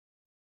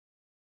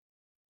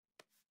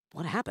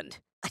What happened?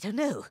 I don't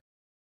know.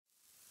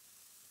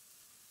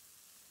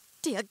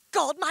 Dear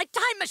God, my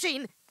time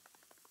machine!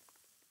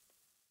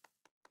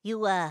 You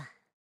want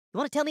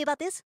to tell me about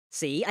this?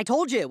 See, I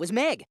told you, it was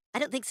Meg. I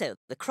don't think so.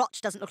 The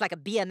crotch doesn't look like a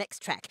BMX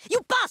track. You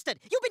bastard!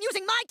 You've been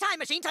using my time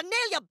machine to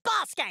nail your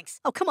bar skanks!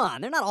 Oh, come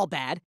on, they're not all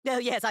bad. Oh,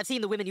 yes, I've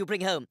seen the women you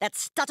bring home. That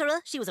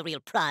stutterer, she was a real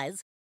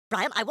prize.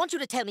 Brian, I want you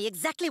to tell me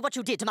exactly what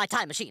you did to my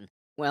time machine.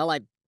 Well,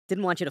 I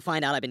didn't want you to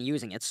find out I've been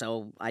using it,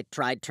 so I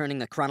tried turning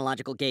the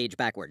chronological gauge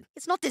backward.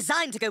 It's not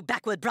designed to go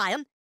backward,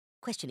 Brian.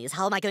 Question is,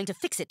 how am I going to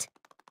fix it?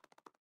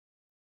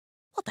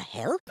 What the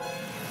hell?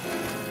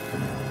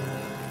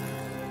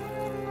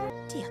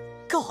 Dear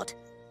God,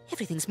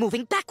 everything's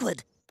moving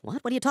backward.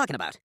 What? What are you talking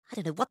about? I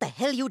don't know what the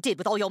hell you did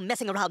with all your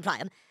messing around,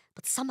 Brian,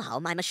 but somehow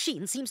my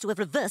machine seems to have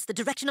reversed the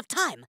direction of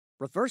time.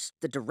 Reverse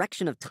the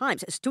direction of time?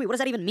 Stewie, what does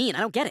that even mean?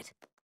 I don't get it.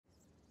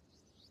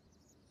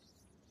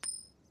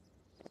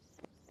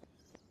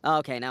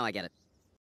 Okay, now I get it.